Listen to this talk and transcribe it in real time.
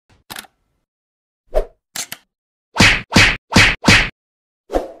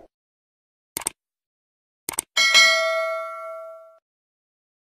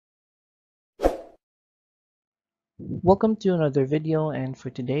Welcome to another video, and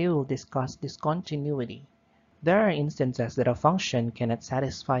for today we'll discuss discontinuity. There are instances that a function cannot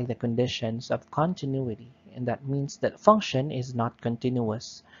satisfy the conditions of continuity, and that means that function is not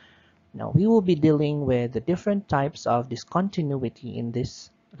continuous. Now we will be dealing with the different types of discontinuity in this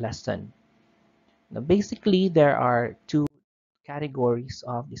lesson. Now basically there are two categories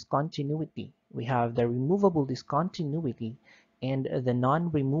of discontinuity. We have the removable discontinuity and the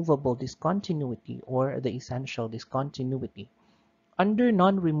non-removable discontinuity or the essential discontinuity. Under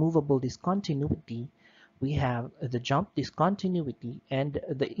non-removable discontinuity, we have the jump discontinuity and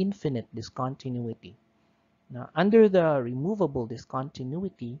the infinite discontinuity. Now, under the removable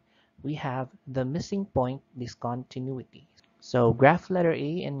discontinuity, we have the missing point discontinuity. So graph letter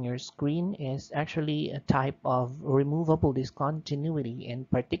A in your screen is actually a type of removable discontinuity, and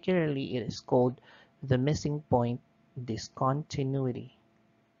particularly it is called the missing point discontinuity.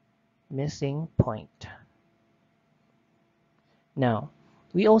 Missing point. Now,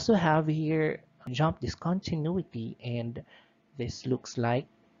 we also have here jump discontinuity, and this looks like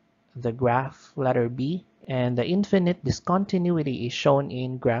the graph letter B, and the infinite discontinuity is shown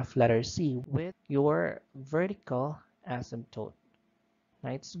in graph letter C with your vertical asymptote. Now,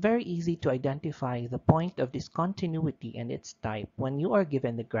 it's very easy to identify the point of discontinuity and its type when you are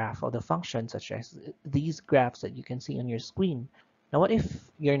given the graph of the function, such as these graphs that you can see on your screen. Now, what if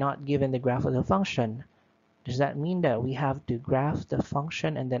you're not given the graph of the function? Does that mean that we have to graph the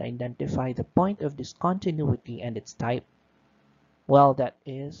function and then identify the point of discontinuity and its type? Well, that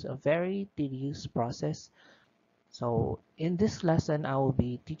is a very tedious process. So in this lesson, I will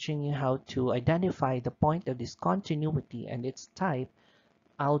be teaching you how to identify the point of discontinuity and its type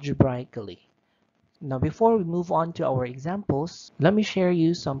algebraically. Now, before we move on to our examples, let me share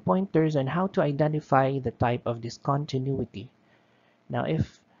you some pointers on how to identify the type of discontinuity. Now,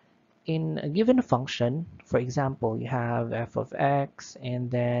 if in a given function, for example, you have f of x, and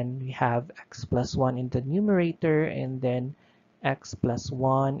then you have x plus 1 in the numerator, and then x plus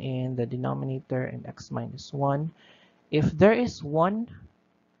 1 in the denominator, and x minus 1. If there is one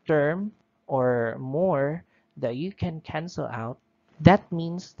term or more that you can cancel out, that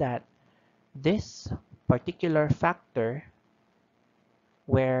means that this particular factor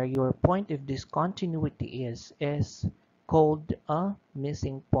where your point of discontinuity is called a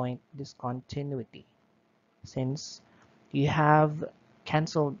missing point discontinuity, since you have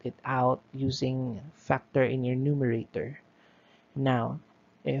canceled it out using factor in your numerator. Now,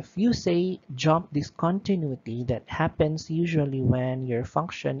 if you say jump discontinuity, that happens usually when your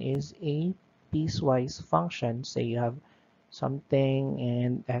function is a piecewise function. Say you have something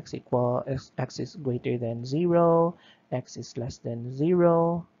and x is greater than 0, x is less than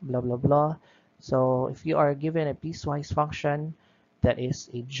 0, blah blah blah. So if you are given a piecewise function, that is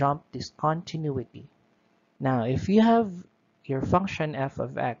a jump discontinuity. Now if you have your function f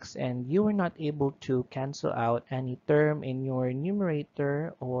of x and you are not able to cancel out any term in your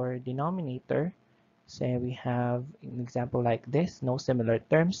numerator or denominator, say we have an example like this, no similar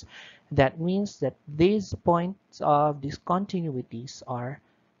terms, that means that these points of discontinuities are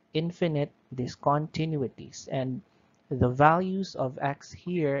infinite discontinuities, and the values of x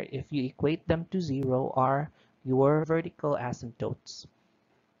here, if you equate them to 0, are your vertical asymptotes.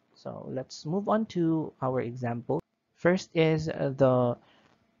 So let's move on to our example. First is the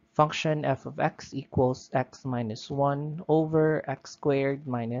function f of x equals x minus 1 over x squared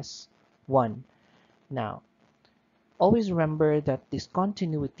minus 1. Now, always remember that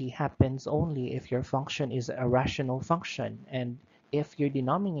discontinuity happens only if your function is a rational function and if your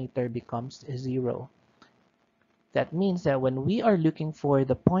denominator becomes 0. That means that when we are looking for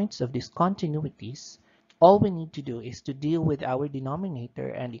the points of discontinuities, all we need to do is to deal with our denominator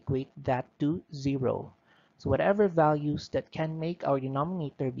and equate that to 0. So whatever values that can make our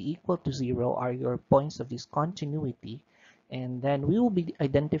denominator be equal to 0 are your points of discontinuity, and then we will be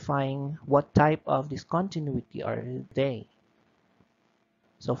identifying what type of discontinuity are they.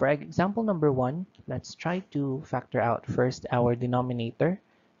 So for example number 1, let's try to factor out first our denominator.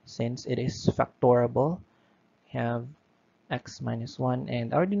 Since it is factorable, we have x minus 1,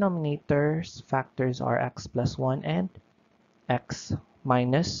 and our denominator's factors are x plus 1 and x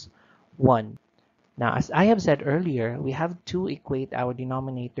minus 1. Now, as I have said earlier, we have to equate our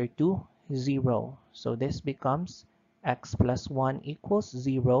denominator to 0. So this becomes x plus 1 equals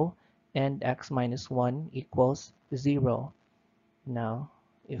 0 and x minus 1 equals 0. Now,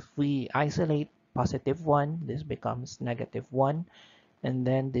 if we isolate positive 1, this becomes negative 1, and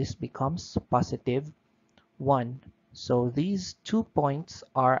then this becomes positive 1. So these 2 points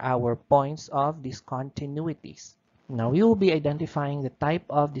are our points of discontinuities. Now we will be identifying the type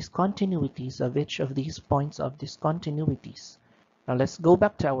of discontinuities of each of these points of discontinuities. Now let's go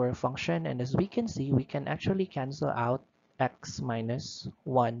back to our function, and as we can see, we can actually cancel out x minus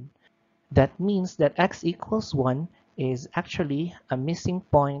 1. That means that x equals 1 is actually a missing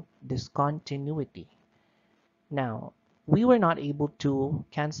point discontinuity. Now, we were not able to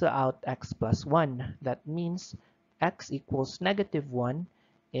cancel out x plus 1. That means x equals negative 1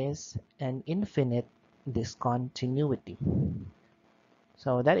 is an infinite discontinuity.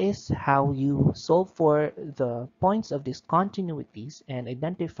 So that is how you solve for the points of discontinuities and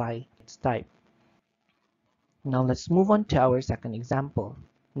identify its type. Now let's move on to our second example.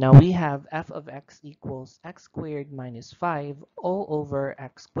 Now we have f of x equals x squared minus 5 all over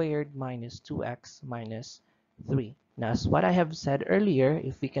x squared minus 2x minus 3. Now, as what I have said earlier,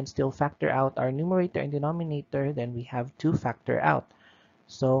 if we can still factor out our numerator and denominator, then we have to factor out.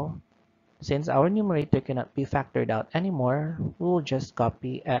 So since our numerator cannot be factored out anymore, we will just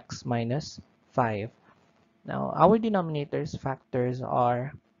copy x minus 5. Now, our denominator's factors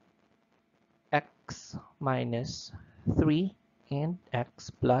are x minus 3 and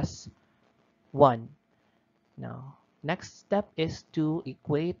x plus 1. Now, next step is to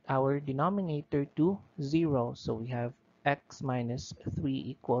equate our denominator to 0. So we have x minus 3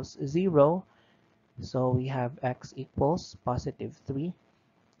 equals 0. So we have x equals positive 3.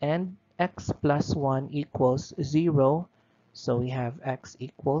 And x plus 1 equals 0. So we have x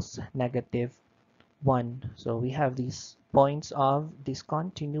equals negative 1. So we have these points of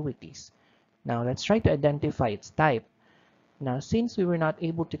discontinuities. Now let's try to identify its type. Now since we were not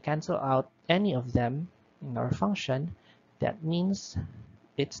able to cancel out any of them in our function, that means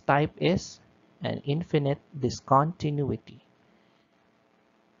its type is an infinite discontinuity.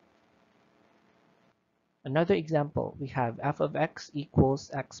 Another example, we have f of x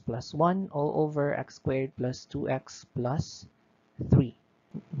equals x plus 1 all over x squared plus 2x plus 3.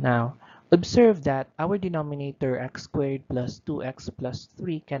 Now, observe that our denominator x squared plus 2x plus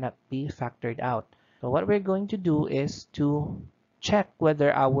 3 cannot be factored out. So what we're going to do is to check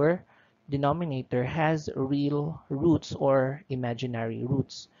whether our denominator has real roots or imaginary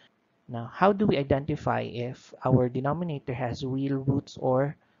roots. Now, how do we identify if our denominator has real roots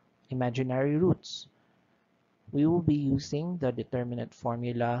or imaginary roots? We will be using the determinant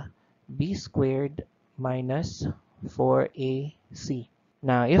formula b squared minus 4ac.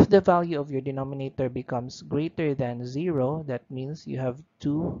 Now, if the value of your denominator becomes greater than 0, that means you have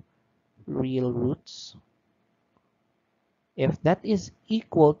two real roots. If that is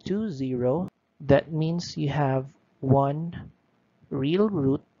equal to 0, that means you have one real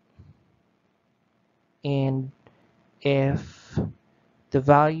root. And if the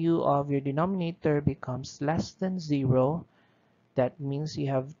value of your denominator becomes less than 0, that means you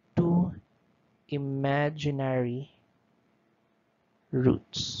have two imaginary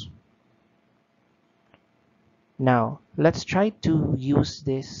roots. Now, let's try to use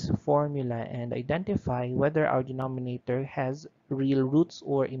this formula and identify whether our denominator has real roots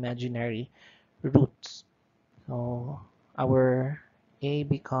or imaginary roots. So, our a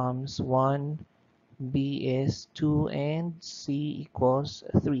becomes 1, b is 2, and c equals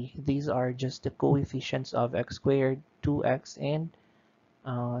 3. These are just the coefficients of x squared, 2x, and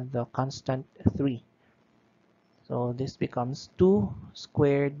the constant 3. So this becomes 2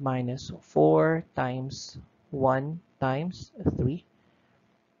 squared minus 4 times 1 times 3.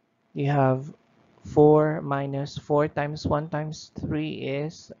 You have 4 minus 4 times 1 times 3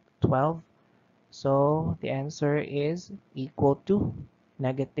 is 12. So the answer is equal to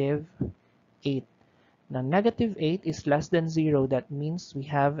negative 8. Now, negative 8 is less than 0. That means we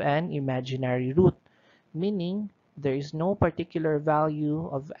have an imaginary root, meaning there is no particular value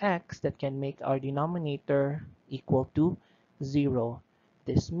of x that can make our denominator equal to 0.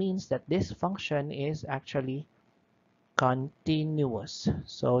 This means that this function is actually continuous.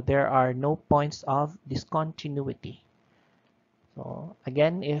 So there are no points of discontinuity. So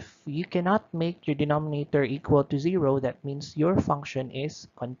again, if you cannot make your denominator equal to 0, that means your function is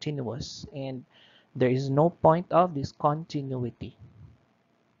continuous and there is no point of discontinuity.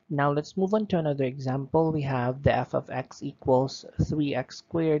 Now let's move on to another example. We have the f of x equals 3x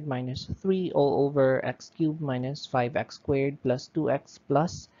squared minus 3 all over x cubed minus 5x squared plus 2x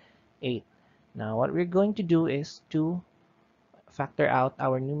plus 8. Now what we're going to do is to factor out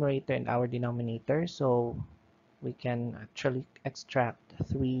our numerator and our denominator. So we can actually extract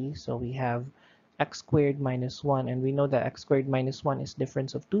 3. So we have x squared minus 1, and we know that x squared minus 1 is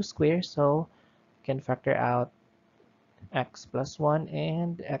difference of 2 squares. So can factor out x plus 1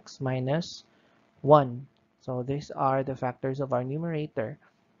 and x minus 1. So these are the factors of our numerator.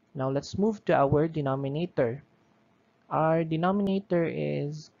 Now let's move to our denominator. Our denominator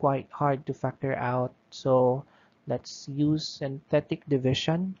is quite hard to factor out, so let's use synthetic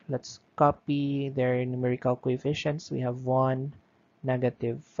division. Let's copy their numerical coefficients. We have 1,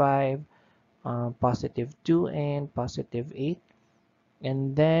 -5, +2, and +8.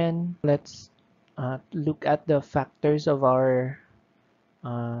 And then let's look at the factors of our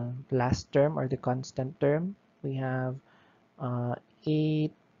last term, or the constant term. We have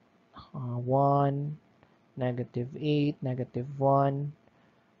 8, 1, -8, -1,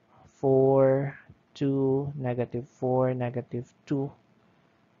 4, 2, -4, -2.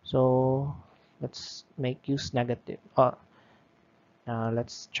 So let's make use negative.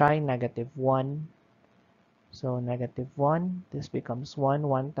 Let's try -1. So -1, this becomes 1.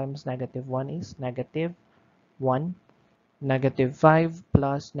 1 times -1 is -1. -5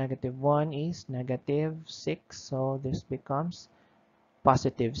 plus -1 is -6. So this becomes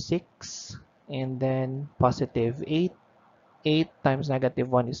 +6. And then +8. 8 times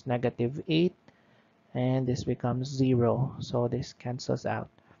 -1 is -8. And this becomes 0. So this cancels out.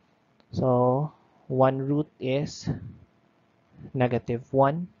 So 1 root is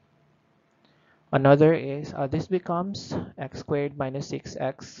 -1. Another is, this becomes x squared minus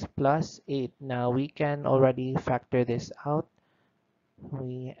 6x plus 8. Now we can already factor this out.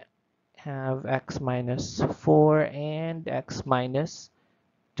 We have x minus 4 and x minus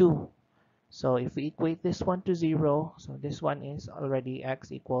 2. So if we equate this one to 0, so this one is already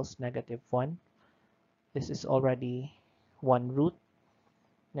x equals -1. This is already 1 root.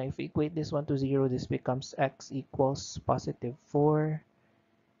 Now if we equate this one to 0, this becomes x equals +4.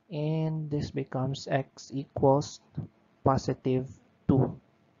 And this becomes x equals +2.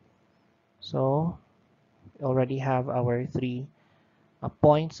 So we already have our 3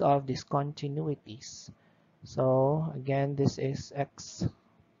 points of discontinuities. So again, this is x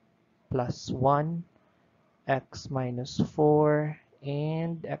plus 1, x minus 4,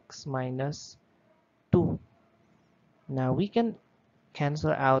 and x minus 2. Now we can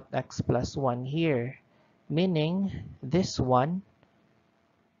cancel out x plus 1 here, meaning this one,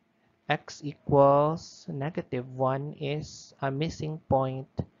 x equals -1, is a missing point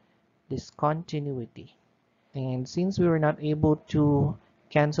discontinuity. And since we were not able to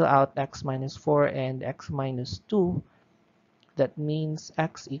cancel out x minus 4 and x minus 2, that means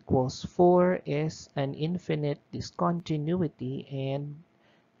x equals 4 is an infinite discontinuity, and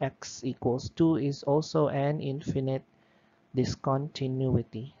x equals 2 is also an infinite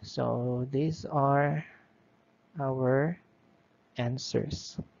discontinuity. So these are our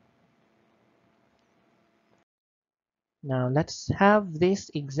answers. Now let's have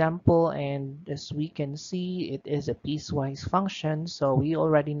this example, and as we can see, it is a piecewise function, so we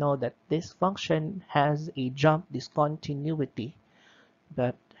already know that this function has a jump discontinuity.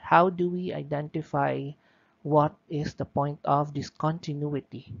 But how do we identify what is the point of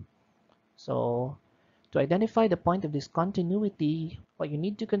discontinuity? So to identify the point of discontinuity, what you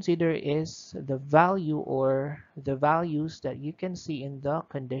need to consider is the value or the values that you can see in the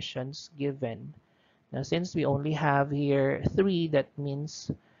conditions given. Now, since we only have here 3, that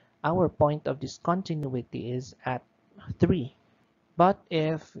means our point of discontinuity is at 3. But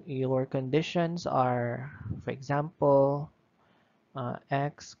if your conditions are, for example,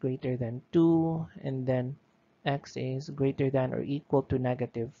 x greater than 2, and then x is greater than or equal to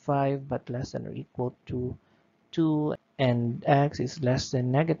 -5 but less than or equal to 2, and x is less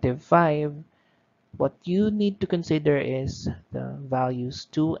than -5, what you need to consider is the values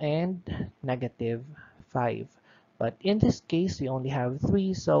 2 and -5. But in this case, we only have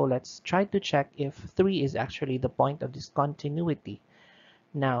 3, so let's try to check if 3 is actually the point of discontinuity.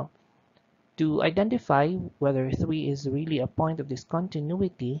 Now, to identify whether 3 is really a point of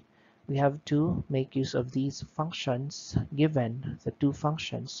discontinuity, we have to make use of these functions given, the two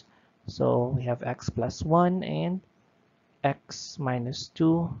functions. So we have x plus 1 and x minus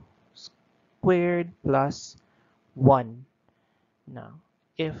 2 squared plus 1. Now,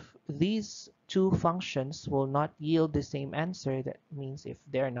 if these two functions will not yield the same answer, that means if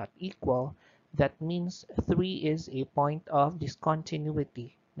they're not equal, that means 3 is a point of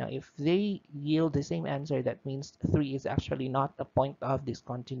discontinuity. Now, if they yield the same answer, that means 3 is actually not a point of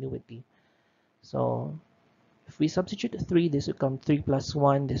discontinuity. So if we substitute 3, this will become 3 plus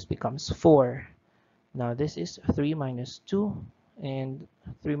 1, this becomes 4. Now this is 3 minus 2, and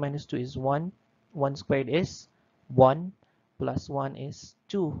 3 minus 2 is 1. 1 squared is 1, plus 1 is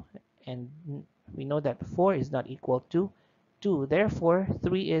 2. And we know that 4 is not equal to 2. Therefore,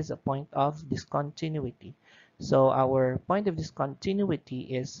 3 is a point of discontinuity. So our point of discontinuity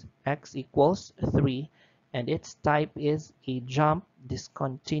is x equals 3, and its type is a jump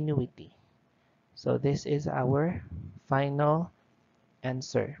discontinuity. So this is our final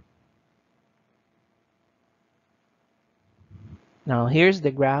answer. Now here's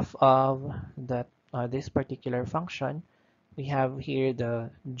the graph of this particular function. We have here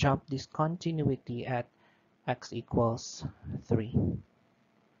the jump discontinuity at x equals 3.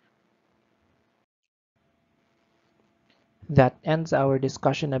 That ends our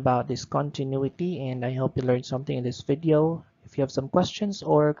discussion about discontinuity, and I hope you learned something in this video. If you have some questions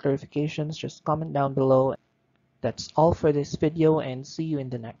or clarifications, just comment down below. That's all for this video, and see you in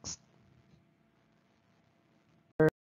the next.